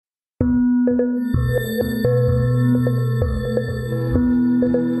Welcome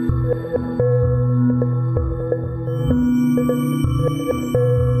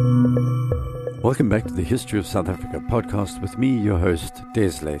back to the History of South Africa podcast with me, your host,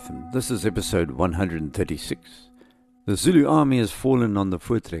 Des Latham. This is episode 136. The Zulu army has fallen on the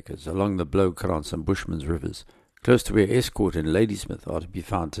Voortrekkers along the Bloukrans and Bushman rivers, close to where Escourt and Ladysmith are to be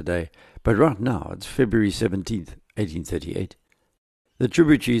found today, but right now it's February 17th, 1838. The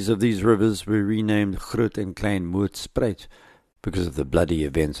tributaries of these rivers were renamed Groot and Klein Moordspruit because of the bloody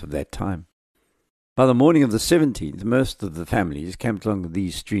events of that time. By the morning of the 17th, most of the families camped along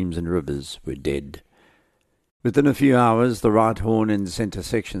these streams and rivers were dead. Within a few hours, the right horn and centre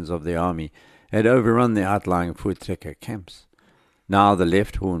sections of the army had overrun the outlying Voortrekker camps. Now the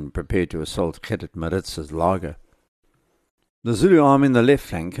left horn prepared to assault Gert Maritz's laager. The Zulu army in the left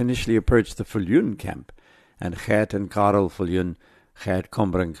flank initially approached the Viljoen camp, and Gert and Karel Viljoen, Gert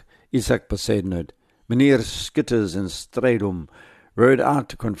Combrink, Izak Bezuidenhout, Meneer Schutte and Strydom rode out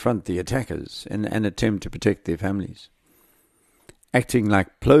to confront the attackers in an attempt to protect their families. Acting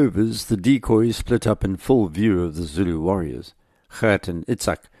like plovers, the decoys split up in full view of the Zulu warriors, Gert and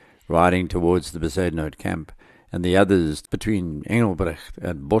Izak riding towards the Bezuidenhout camp, and the others between Englebrecht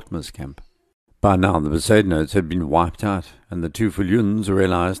and Bothma's camp. By now the Bezuidenhouts had been wiped out, and the two Viljoens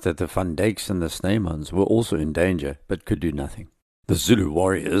realized that the Van Dijks and the Sneemans were also in danger, but could do nothing. The Zulu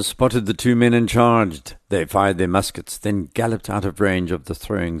warriors spotted the two men and charged. They fired their muskets, then galloped out of range of the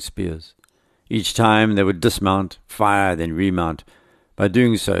throwing spears. Each time they would dismount, fire, then remount. By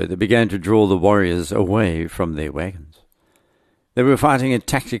doing so, they began to draw the warriors away from their wagons. They were fighting a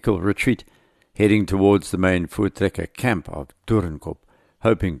tactical retreat, heading towards the main Voortrekker camp of Doornkop,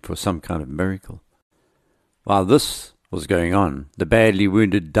 hoping for some kind of miracle. While this was going on, the badly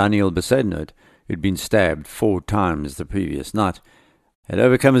wounded Daniel Bezuidenhout, who'd been stabbed 4 times the previous night, had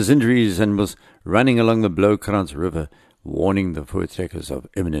overcome his injuries and was running along the Bloukrans River, warning the Voortrekkers of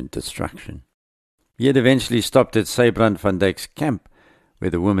imminent destruction. He had eventually stopped at Sybrand van Dijk's camp,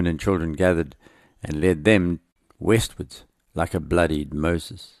 where the women and children gathered, and led them westwards like a bloodied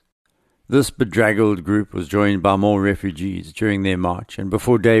Moses. This bedraggled group was joined by more refugees during their march, and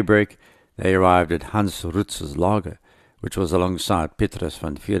before daybreak they arrived at Hans Rutz's laager, which was alongside Petrus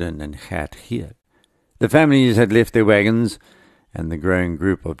van Vieren and Gert Geer. The families had left their wagons, and the growing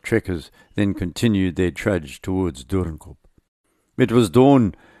group of trekkers then continued their trudge towards Doornkop. It was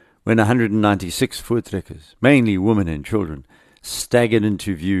dawn when 196 Voortrekkers, mainly women and children, staggered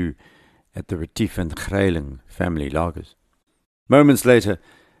into view at the Retief and Greiling family laagers. Moments later,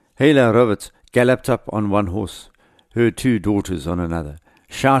 Hela Roberts galloped up on one horse, her 2 daughters on another,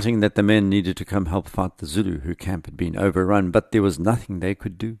 shouting that the men needed to come help fight the Zulu, whose camp had been overrun, but there was nothing they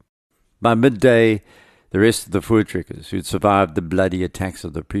could do. By midday, the rest of the Voortrekkers, who had survived the bloody attacks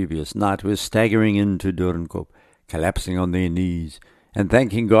of the previous night, were staggering into Doornkop, collapsing on their knees, and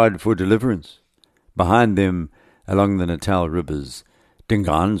thanking God for deliverance. Behind them, along the Natal rivers,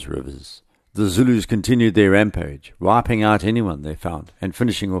 Dingaan's rivers, the Zulus continued their rampage, wiping out anyone they found, and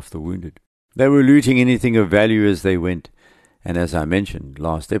finishing off the wounded. They were looting anything of value as they went, and as I mentioned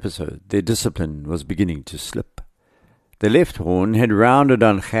last episode, their discipline was beginning to slip. The left horn had rounded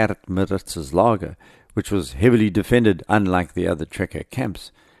on Gerrit Maritz's laager, which was heavily defended unlike the other trekker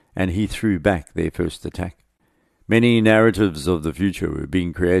camps, and he threw back their first attack. Many narratives of the future were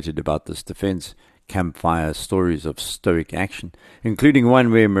being created about this defense, campfire stories of stoic action, including one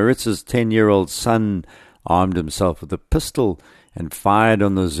where Maritz's 10-year-old son armed himself with a pistol and fired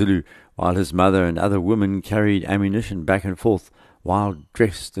on the Zulu, while his mother and other women carried ammunition back and forth while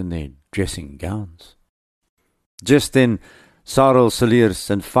dressed in their dressing gowns. Just then, Sarel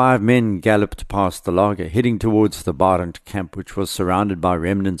Saliers and 5 men galloped past the laager, heading towards the Barend camp, which was surrounded by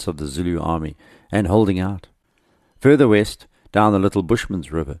remnants of the Zulu army and holding out. Further west, down the Little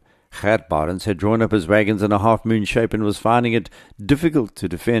Bushman's River, Gerrit Maritz had drawn up his wagons in a half-moon shape and was finding it difficult to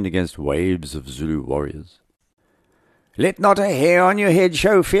defend against waves of Zulu warriors. "Let not a hair on your head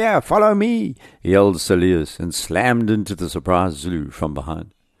show fear, follow me," yelled Saliers, and slammed into the surprised Zulu from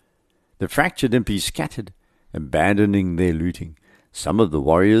behind. The fractured impis scattered, abandoning their looting. Some of the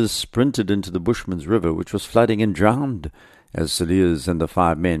warriors sprinted into the Bushman's River, which was flooding, and drowned, as Saliers and the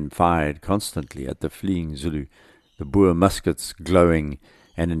 5 men fired constantly at the fleeing Zulu, the Boer muskets glowing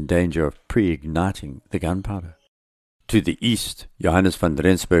and in danger of pre-igniting the gunpowder. To the east, Johannes van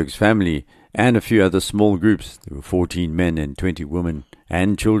Rensburg's family and a few other small groups, there were 14 men and 20 women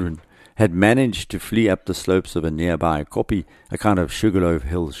and children, had managed to flee up the slopes of a nearby kopje, a kind of sugarloaf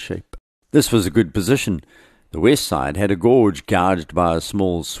hill shape. This was a good position. The west side had a gorge gouged by a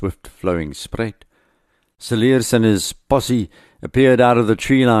small, swift-flowing spruit. Cilliers and his posse appeared out of the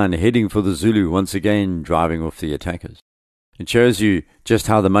tree line, heading for the Zulu, once again driving off the attackers. It shows you just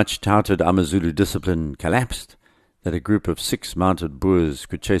how the much-touted AmaZulu discipline collapsed, that a group of 6 mounted Boers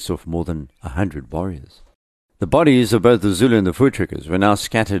could chase off more than 100 warriors. The bodies of both the Zulu and the Voortrekkers were now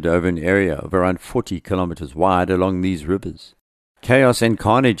scattered over an area of around 40 kilometers wide along these rivers. Chaos and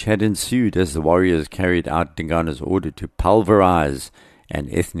carnage had ensued as the warriors carried out Dingana's order to pulverize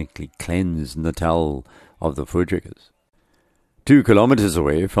and ethnically cleanse Natal of the Voortrekkers. 2 kilometers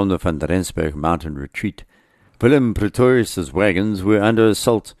away from the Van Rensburg mountain retreat, Willem Pretorius' wagons were under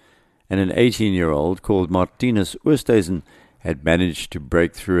assault, and an 18-year-old called Martinus Oosthuizen had managed to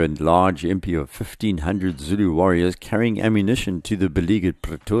break through a large impi of 1,500 Zulu warriors carrying ammunition to the beleaguered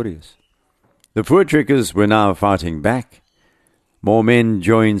Pretorius. The Voortrekkers were now fighting back. More men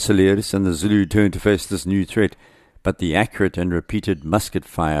joined Cilliers, and the Zulu turned to face this new threat, but the accurate and repeated musket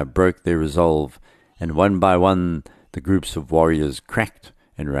fire broke their resolve, and one by one the groups of warriors cracked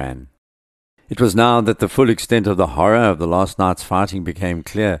and ran. It was now that the full extent of the horror of the last night's fighting became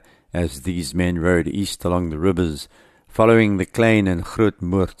clear as these men rode east along the rivers, following the Klein and Groot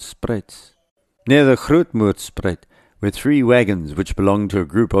Moordspruit. Near the Groot Moordspruit were 3 wagons which belonged to a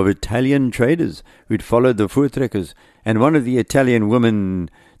group of Italian traders who'd followed the Voortrekkers, and one of the Italian women,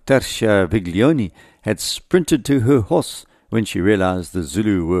 Tertia Viglioni, had sprinted to her horse when she realized the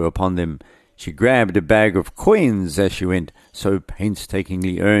Zulu were upon them. She grabbed a bag of coins as she went, so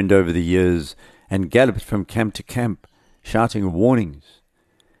painstakingly earned over the years, and galloped from camp to camp, shouting warnings.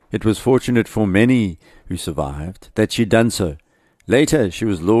 It was fortunate for many who survived that she'd done so. Later, she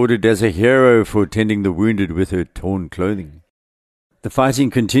was lauded as a hero for tending the wounded with her torn clothing. The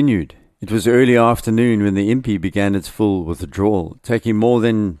fighting continued. It was early afternoon when the impi began its full withdrawal, taking more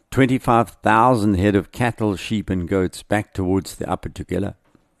than 25,000 head of cattle, sheep and goats back towards the upper Tugela.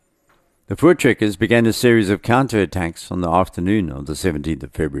 The Voortrekkers began a series of counterattacks on the afternoon of the 17th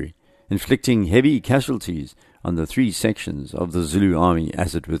of February, inflicting heavy casualties on the 3 sections of the Zulu army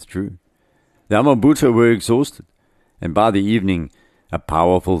as it withdrew. The Amabuta were exhausted, and by the evening a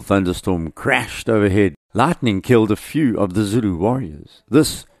powerful thunderstorm crashed overhead. Lightning killed a few of the Zulu warriors.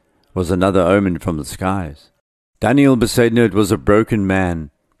 This was another omen from the skies. Daniel Bezuidenhout was a broken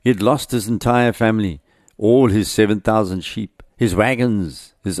man. He had lost his entire family, all his 7,000 sheep, his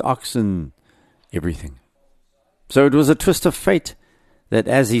wagons, his oxen, everything. So it was a twist of fate that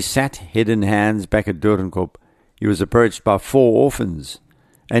as he sat head in hands back at Doornkop, he was approached by 4 orphans,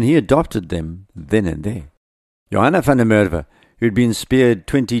 and he adopted them then and there. Johanna van der Merwe, who had been speared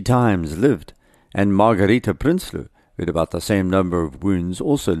 20 times, lived, and Margarita Prinsloo, who had about the same number of wounds,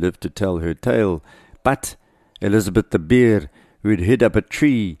 also lived to tell her tale. But Elizabeth the Beer, who had hid up a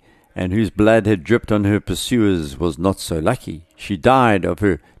tree and whose blood had dripped on her pursuers, was not so lucky. She died of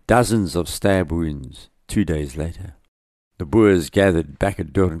her dozens of stab wounds 2 days later. The Boers gathered back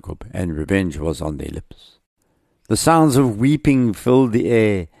at Doornkop, and revenge was on their lips. The sounds of weeping filled the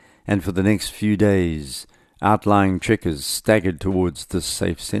air, and for the next few days, outlying trekkers staggered towards this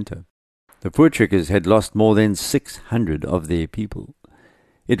safe centre. The Voortrekkers had lost more than 600 of their people.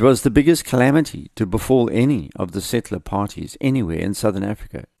 It was the biggest calamity to befall any of the settler parties anywhere in southern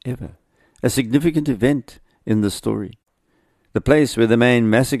Africa ever, a significant event in the story. The place where the main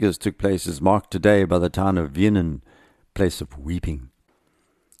massacres took place is marked today by the town of Weenen, place of weeping.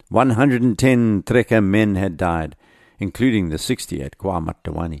 110 trekker men had died, including the 60 at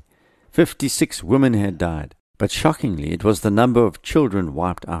KwaMatawani. 56 women had died, but shockingly it was the number of children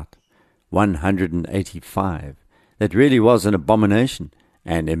wiped out. 185. That really was an abomination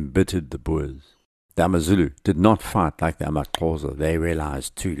and embittered the Boers. The AmaZulu did not fight like the AmaXhosa. They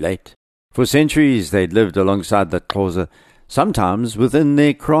realized too late. For centuries they'd lived alongside the Xhosa, sometimes within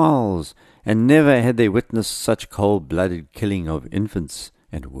their kraals, and never had they witnessed such cold-blooded killing of infants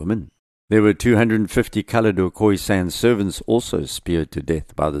and women. There were 250 coloured or Khoisan servants also speared to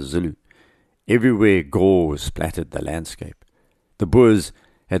death by the Zulu. Everywhere gore splattered the landscape. The Boers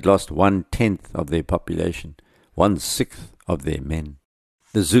had lost 1/10 of their population, 1/6 of their men.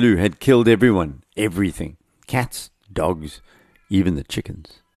 The Zulu had killed everyone, everything, cats, dogs, even the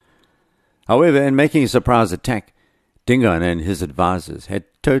chickens. However, in making a surprise attack, Dingana and his advisors had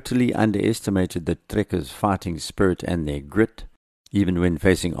totally underestimated the trekkers' fighting spirit and their grit, even when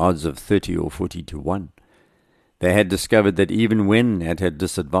facing odds of 30 or 40 to 1. They had discovered that even when at a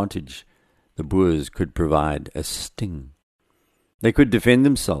disadvantage, the Boers could provide a sting. They could defend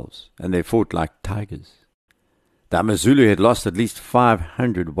themselves, and they fought like tigers. The AmaZulu had lost at least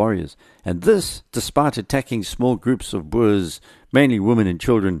 500 warriors, and this despite attacking small groups of Boers, mainly women and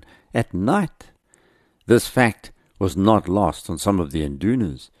children, at night. This fact was not lost on some of the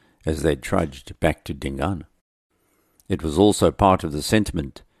Indunas, as they trudged back to Dingaan. It was also part of the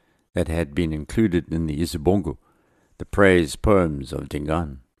sentiment that had been included in the Isibongo, the praise poems of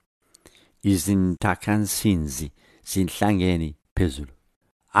Dingaan. Izintakansinzi zinhlangene phezulu,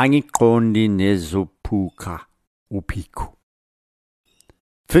 angiqondi nezophuka uphiko.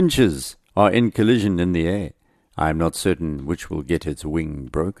 Finches are in collision in the air. I am not certain which will get its wing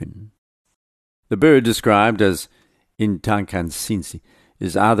broken. The bird described as Intankansinsi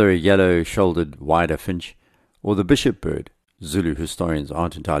is either a yellow-shouldered wider finch or the bishop bird. Zulu historians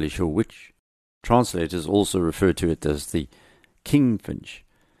aren't entirely sure which. Translators also refer to it as the kingfinch.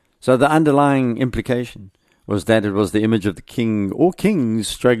 So the underlying implication was that it was the image of the king or kings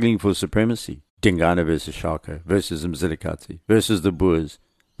struggling for supremacy. Dingane versus Shaka versus Mzilikazi versus the Boers,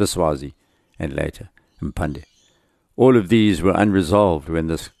 the Swazi, and later Mpande. All of these were unresolved when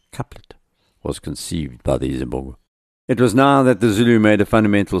this couplet was conceived by the Izibongo. It was now that the Zulu made a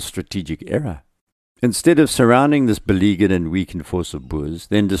fundamental strategic error. Instead of surrounding this beleaguered and weakened force of Boers,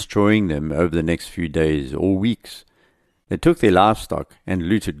 then destroying them over the next few days or weeks, they took their livestock and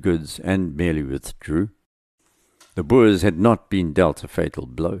looted goods and merely withdrew. The Boers had not been dealt a fatal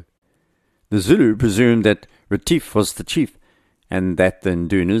blow. The Zulu presumed that Retief was the chief, and that the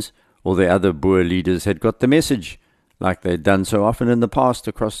Ndunas or the other Boer leaders had got the message, like they had done so often in the past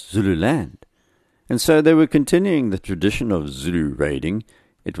across Zulu land. And so they were continuing the tradition of Zulu raiding.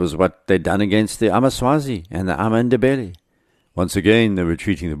 It was what they'd done against the Amaswazi and the Amandebele. Once again they were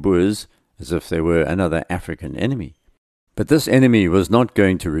treating the Boers as if they were another African enemy. But this enemy was not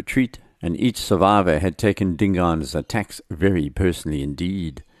going to retreat, and each survivor had taken Dingaan's attacks very personally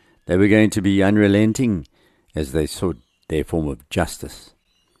indeed. They were going to be unrelenting as they sought their form of justice.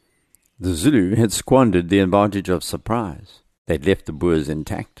 The Zulu had squandered the advantage of surprise. They'd left the Boers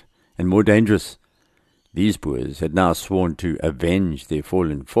intact and more dangerous. These Boers had now sworn to avenge their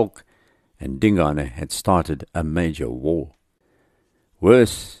fallen folk, and Dingaan had started a major war.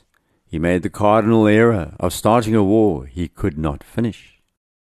 Worse, he made the cardinal error of starting a war he could not finish.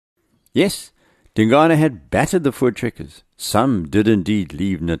 Yes, Dingaan had battered the Voortrekkers. Some did indeed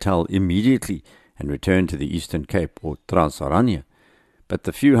leave Natal immediately and return to the Eastern Cape or Transarania, but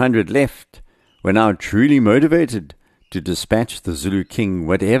the few hundred left were now truly motivated to dispatch the Zulu king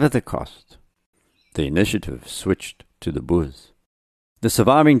whatever the cost. The initiative switched to the Boers. The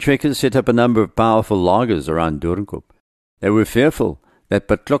surviving trekkers set up a number of powerful laagers around Doornkop. They were fearful that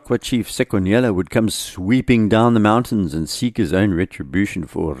Batlokwa chief Sekonyela would come sweeping down the mountains and seek his own retribution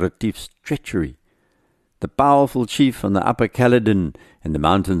for Retief's treachery. The powerful chief on the Upper Caledon and the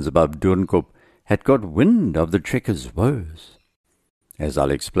mountains above Doornkop had got wind of the trekkers' woes. As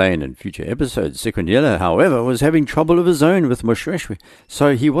I'll explain in future episodes, Sekonyela, however, was having trouble of his own with Moshweshwe,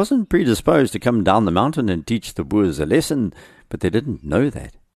 so he wasn't predisposed to come down the mountain and teach the Boers a lesson, but they didn't know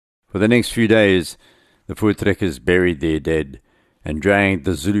that. For the next few days, the Voortrekkers buried their dead and dragged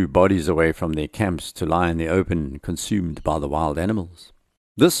the Zulu bodies away from their camps to lie in the open, consumed by the wild animals.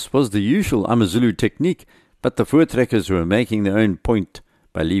 This was the usual AmaZulu technique, but the Voortrekkers were making their own point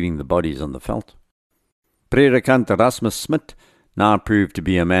by leaving the bodies on the veld. Predikant Erasmus Smith now proved to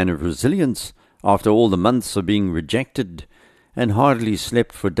be a man of resilience after all the months of being rejected, and hardly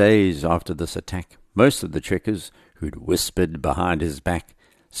slept for days after this attack. Most of the trekkers, who'd whispered behind his back,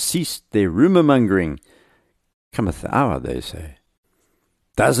 ceased their rumour-mongering. Cometh the hour, they say.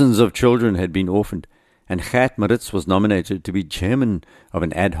 Dozens of children had been orphaned, and Gert Maritz was nominated to be chairman of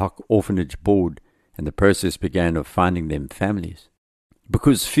an ad hoc orphanage board, and the process began of finding them families.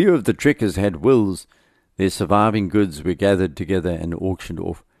 Because few of the trekkers had wills, their surviving goods were gathered together and auctioned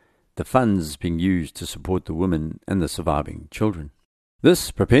off, the funds being used to support the women and the surviving children.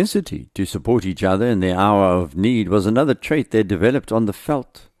 This propensity to support each other in their hour of need was another trait they developed on the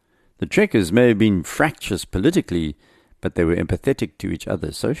veld. The trekkers may have been fractious politically, but they were empathetic to each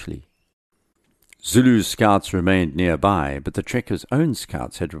other socially. Zulu scouts remained nearby, but the trekkers' own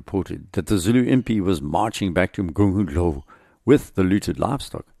scouts had reported that the Zulu impi was marching back to Mgungundlovu with the looted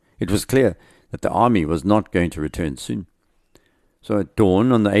livestock. It was clear that the army was not going to return soon. So at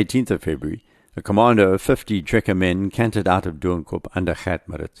dawn on the 18th of February, a commando of 50 trekker men cantered out of Doornkop under Gert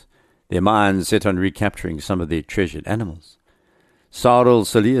Maritz, their minds set on recapturing some of their treasured animals. Sarel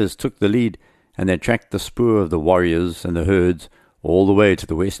Saliers took the lead, and they tracked the spoor of the warriors and the herds all the way to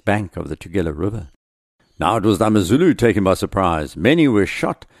the west bank of the Tugela River. Now it was the AmaZulu taken by surprise. Many were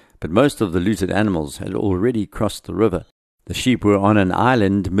shot, but most of the looted animals had already crossed the river. The sheep were on an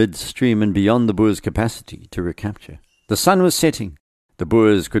island midstream and beyond the Boers' capacity to recapture. The sun was setting. The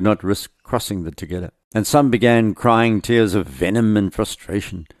Boers could not risk crossing the Tugela, and some began crying tears of venom and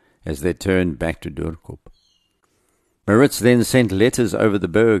frustration as they turned back to Doornkop. Maritz then sent letters over the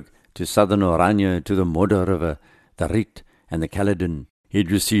Berg to southern Oranje, to the Modder River, the Riet, and the Caledon. He'd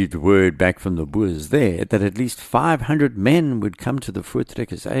received word back from the Boers there that at least 500 men would come to the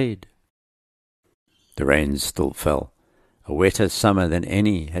Voortrekkers' aid. The rains still fell, a wetter summer than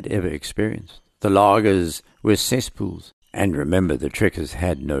any had ever experienced. The laagers were cesspools, and remember, the trekkers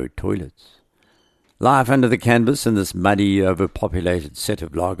had no toilets. Life under the canvas in this muddy, overpopulated set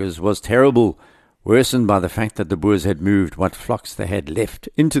of laagers was terrible, worsened by the fact that the Boers had moved what flocks they had left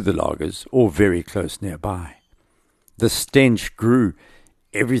into the laagers or very close nearby. The stench grew.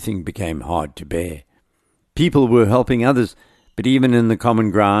 Everything became hard to bear. People were helping others, but even in the common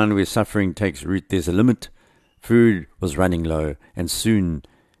ground where suffering takes root, there's a limit. Food was running low, and soon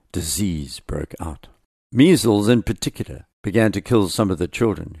disease broke out. Measles, in particular, began to kill some of the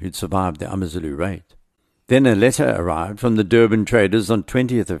children who'd survived the AmaZulu raid. Then a letter arrived from the Durban traders on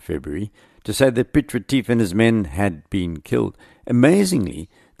 20th of February to say that Piet Retief and his men had been killed. Amazingly,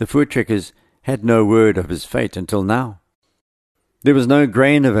 the Voortrekkers had no word of his fate until now. There was no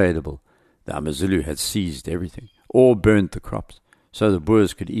grain available. The AmaZulu had seized everything, or burnt the crops, so the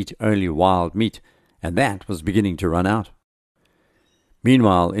Boers could eat only wild meat, and that was beginning to run out.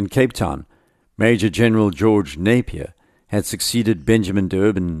 Meanwhile, in Cape Town, Major General George Napier had succeeded Benjamin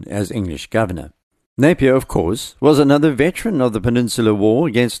Durban as English governor. Napier, of course, was another veteran of the Peninsular War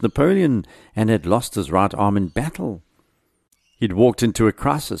against Napoleon and had lost his right arm in battle. He'd walked into a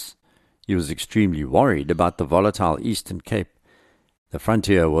crisis. He was extremely worried about the volatile Eastern Cape. The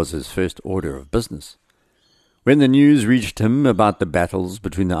frontier was his first order of business. When the news reached him about the battles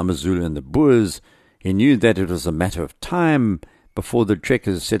between the AmaZulu and the Boers, he knew that it was a matter of time before the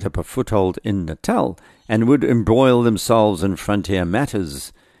trekkers set up a foothold in Natal and would embroil themselves in frontier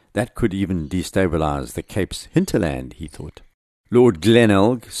matters that could even destabilize the Cape's hinterland, he thought. Lord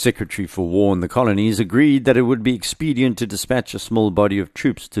Glenelg, Secretary for War in the Colonies, agreed that it would be expedient to dispatch a small body of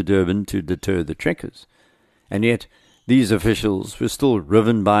troops to Durban to deter the trekkers. And yet these officials were still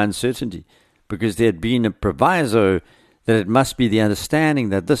riven by uncertainty, because there had been a proviso that it must be the understanding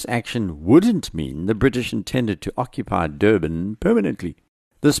that this action wouldn't mean the British intended to occupy Durban permanently.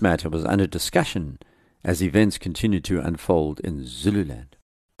 This matter was under discussion as events continued to unfold in Zululand.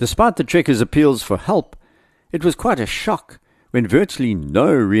 Despite the trekkers' appeals for help, it was quite a shock when virtually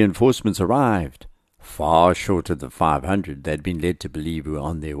no reinforcements arrived, far short of the 500 they had been led to believe were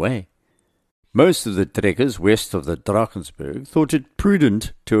on their way. Most of the trekkers west of the Drakensberg thought it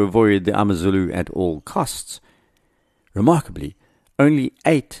prudent to avoid the AmaZulu at all costs. Remarkably, only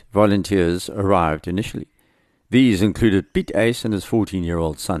 8 volunteers arrived initially. These included Piet Uys and his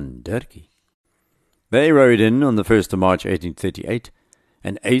 14-year-old son, Dirkie. They rode in on the 1st of March 1838,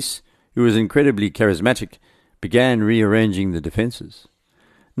 and Uys, who was incredibly charismatic, began rearranging the defences.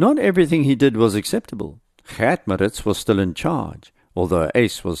 Not everything he did was acceptable. Gerrit Maritz was still in charge, although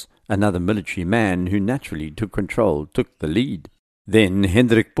Uys was another military man who naturally took the lead. Then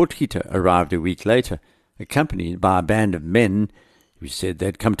Hendrik Potgieter arrived a week later, accompanied by a band of men who said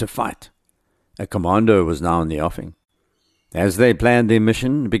they'd come to fight. A commando was now in the offing. As they planned their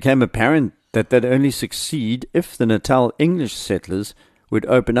mission, it became apparent that they'd only succeed if the Natal English settlers would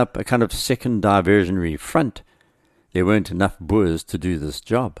open up a kind of second diversionary front. There weren't enough Boers to do this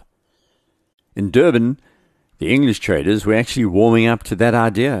job. In Durban, the English traders were actually warming up to that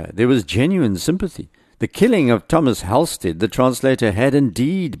idea. There was genuine sympathy. The killing of Thomas Halstead, the translator, had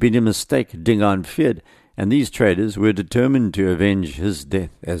indeed been a mistake Dingaan feared, and these traders were determined to avenge his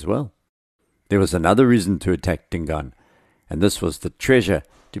death as well. There was another reason to attack Dingaan, and this was the treasure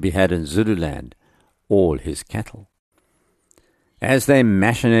to be had in Zululand, all his cattle. As they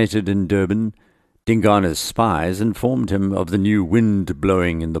machinated in Durban, Dingaan's spies informed him of the new wind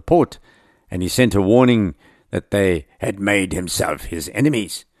blowing in the port, and he sent a warning that they had made himself his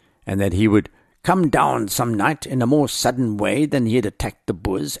enemies, and that he would come down some night in a more sudden way than he had attacked the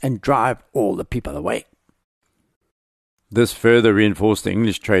Boers and drive all the people away. This further reinforced the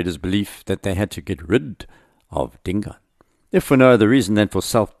English traders' belief that they had to get rid of Dingaan, if for no other reason than for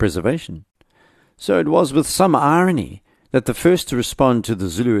self-preservation. So it was with some irony that the first to respond to the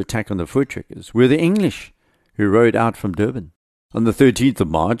Zulu attack on the Voortrekkers were the English, who rode out from Durban. On the 13th of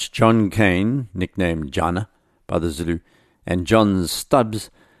March, John Kane, nicknamed Jana by the Zulu, and John Stubbs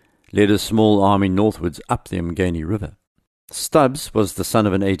led a small army northwards up the Mgeni River. Stubbs was the son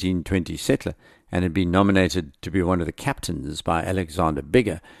of an 1820 settler and had been nominated to be one of the captains by Alexander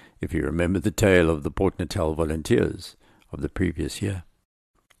Bigger, if you remember the tale of the Port Natal volunteers of the previous year.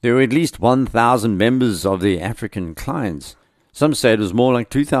 There were at least 1,000 members of the African clients. Some say it was more like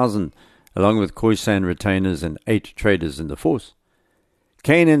 2,000, along with Khoisan retainers and 8 traders in the force.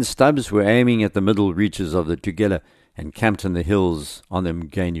 Kane and Stubbs were aiming at the middle reaches of the Tugela, and camped in the hills on the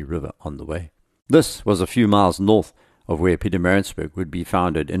Mgeni River on the way. This was a few miles north of where Pietermaritzburg would be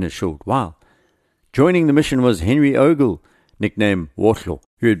founded in a short while. Joining the mission was Henry Ogle, nicknamed Wortlo,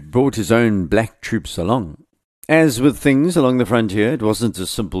 who had brought his own black troops along. As with things along the frontier, it wasn't a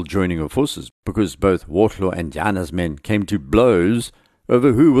simple joining of forces, because both Wortlo and Jana's men came to blows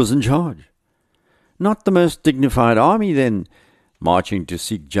over who was in charge. Not the most dignified army, then, marching to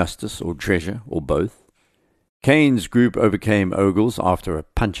seek justice or treasure, or both. Kane's group overcame Ogle's after a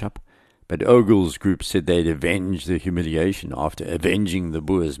punch-up, but Ogle's group said they'd avenge the humiliation after avenging the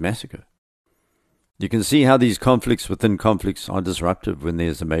Boers massacre. You can see how these conflicts within conflicts are disruptive when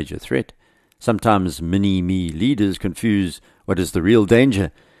there's a major threat. Sometimes mini-me leaders confuse what is the real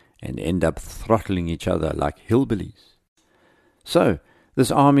danger and end up throttling each other like hillbillies. So,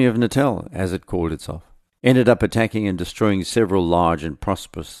 this Army of Natal, as it called itself, ended up attacking and destroying several large and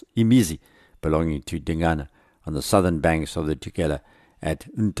prosperous imizi belonging to Dingane on the southern banks of the Tugela at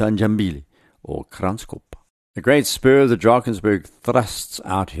Ntanjambili or Kranskop. The great spur of the Drakensberg thrusts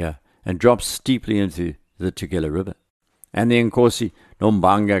out here and drops steeply into the Tugela River. And the Nkosi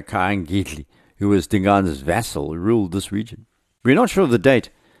Nombanga Kaangitli, who was Dingane's vassal, ruled this region. We're not sure of the date,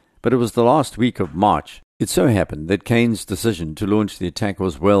 but it was the last week of March. It so happened that Kane's decision to launch the attack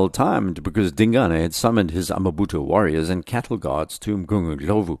was well timed because Dingane had summoned his Amabuto warriors and cattle guards to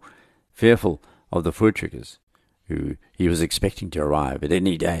Mgungundlovu, fearful of the Voortrekkers, who he was expecting to arrive at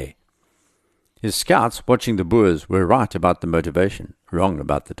any day. His scouts watching the Boers were right about the motivation, wrong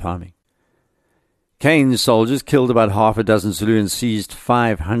about the timing. Kane's soldiers killed about half a dozen Zulu and seized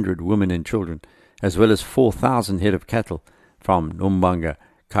 500 women and children, as well as 4,000 head of cattle from Nombanga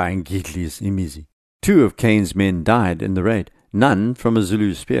Kaangitli's imizi. 2 of Kane's men died in the raid, none from a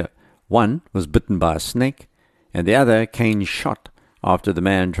Zulu spear. One was bitten by a snake, and the other Kane shot after the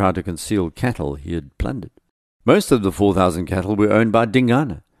man tried to conceal cattle he had plundered. Most of the 4,000 cattle were owned by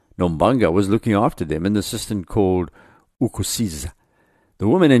Dingane. Nombanga was looking after them in the system called Ukusiza. The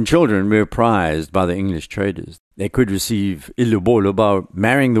women and children were prized by the English traders. They could receive ilobolo by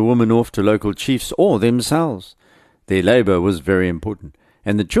marrying the woman off to local chiefs or themselves. Their labour was very important,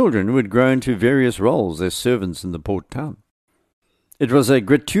 and the children would grow into various roles as servants in the port town. It was a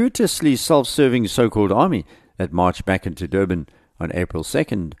gratuitously self-serving so-called army that marched back into Durban on April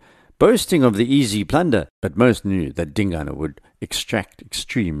 2nd, boasting of the easy plunder, but most knew that Dingane would extract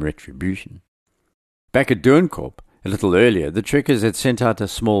extreme retribution. Back at Doornkop, a little earlier, the trekkers had sent out a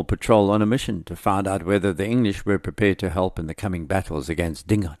small patrol on a mission to find out whether the English were prepared to help in the coming battles against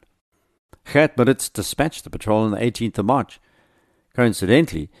Dingane. Gert Maritz dispatched the patrol on the 18th of March.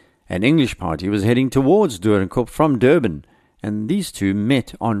 Coincidentally, an English party was heading towards Doornkop from Durban, and these two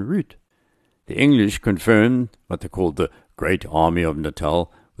met en route. The English confirmed what they called the Great Army of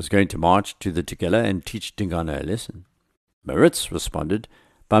Natal was going to march to the Tugela and teach Dingane a lesson. Maritz responded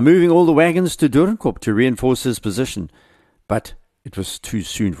by moving all the wagons to Doornkop to reinforce his position, but it was too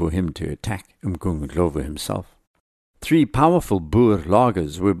soon for him to attack Mgungundlovu himself. 3 powerful Boer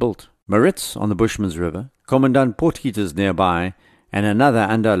laagers were built, Maritz on the Bushman's River, Commandant Potgieter's nearby, and another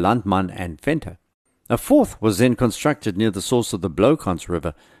under Landman and Venter. A 4th was then constructed near the source of the Bloukrans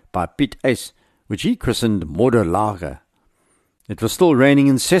River by Piet Uys, which he christened Modderlager. It was still raining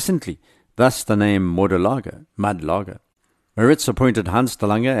incessantly, thus the name Modderlager, mud lager. Maritz appointed Hans de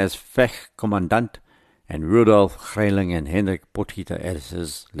Lange as Vech-Commandant and Rudolf Greiling and Hendrik Potgieter as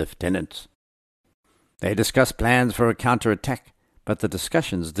his lieutenants. They discussed plans for a counter-attack, but the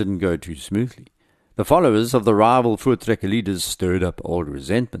discussions didn't go too smoothly. The followers of the rival Voortrekker leaders stirred up old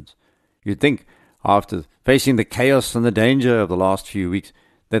resentments. You'd think, after facing the chaos and the danger of the last few weeks,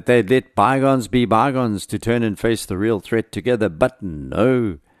 that they'd let bygones be bygones to turn and face the real threat together, but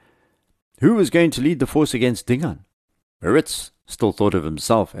no. Who was going to lead the force against Dingane? Maritz still thought of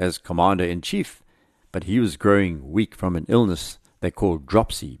himself as commander-in-chief, but he was growing weak from an illness they called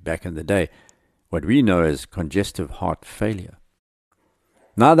dropsy back in the day, what we know as congestive heart failure.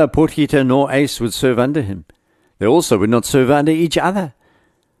 Neither Potgieter nor Uys would serve under him. They also would not serve under each other.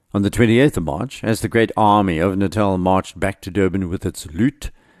 On the 28th of March, as the great army of Natal marched back to Durban with its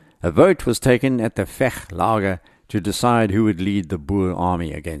loot, a vote was taken at the Vech Lager to decide who would lead the Boer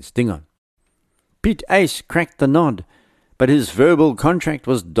army against Dingane. Piet Uys cracked the nod, but his verbal contract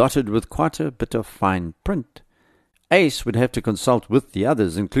was dotted with quite a bit of fine print. Uys would have to consult with the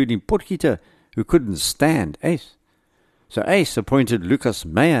others, including Potgieter, who couldn't stand Uys. So Uys appointed Lucas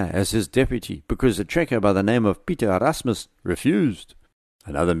Meyer as his deputy because a trekker by the name of Pieter Erasmus refused.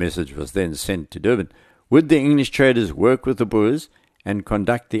 Another message was then sent to Durban. Would the English traders work with the Boers and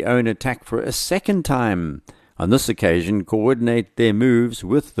conduct their own attack for a second time? On this occasion, coordinate their moves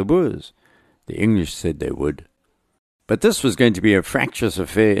with the Boers. The English said they would. But this was going to be a fractious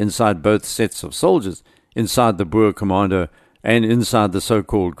affair inside both sets of soldiers, inside the Boer commando and inside the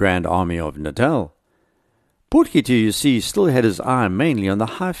so-called Grand Army of Natal. Potgieter, you see, still had his eye mainly on the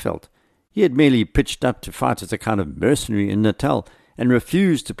Highveld. He had merely pitched up to fight as a kind of mercenary in Natal and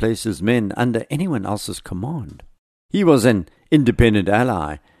refused to place his men under anyone else's command. He was an independent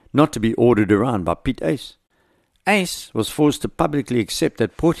ally, not to be ordered around by Piet Uys. Uys was forced to publicly accept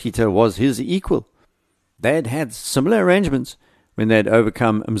that Potgieter was his equal. They had had similar arrangements when they had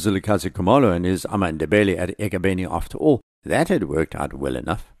overcome Mzilikazi Khumalo and his Amandebele at Egebeni after all. That had worked out well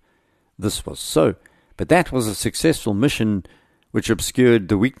enough. This was so, but that was a successful mission which obscured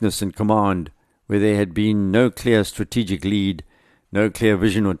the weakness in command, where there had been no clear strategic lead, no clear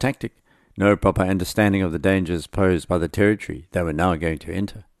vision or tactic, no proper understanding of the dangers posed by the territory they were now going to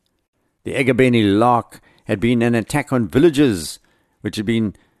enter. The Egebeni lark had been an attack on villages, which had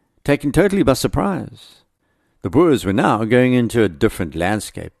been taken totally by surprise. The Boers were now going into a different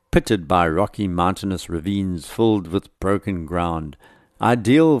landscape, pitted by rocky mountainous ravines filled with broken ground,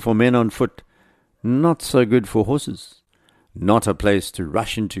 ideal for men on foot, not so good for horses, not a place to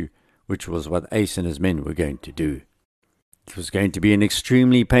rush into, which was what Uys and his men were going to do. It was going to be an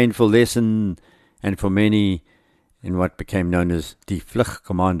extremely painful lesson, and for many, in what became known as die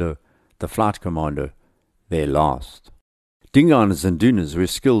Vlugkommando, the flight commando, their last. Dingaaners and Doeners were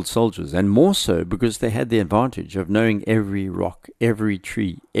skilled soldiers, and more so because they had the advantage of knowing every rock, every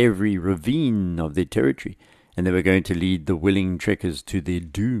tree, every ravine of their territory, and they were going to lead the willing trekkers to their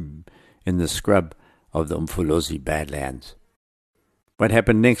doom in the scrub of the Umfolozi Badlands. What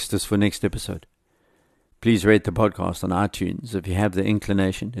happened next is for next episode. Please rate the podcast on iTunes if you have the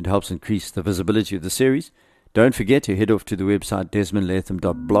inclination. It helps increase the visibility of the series. Don't forget to head off to the website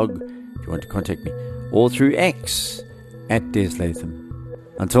desmondlatham.blog if you want to contact me, or through X @DesLatham.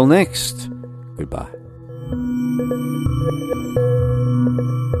 Until next, goodbye.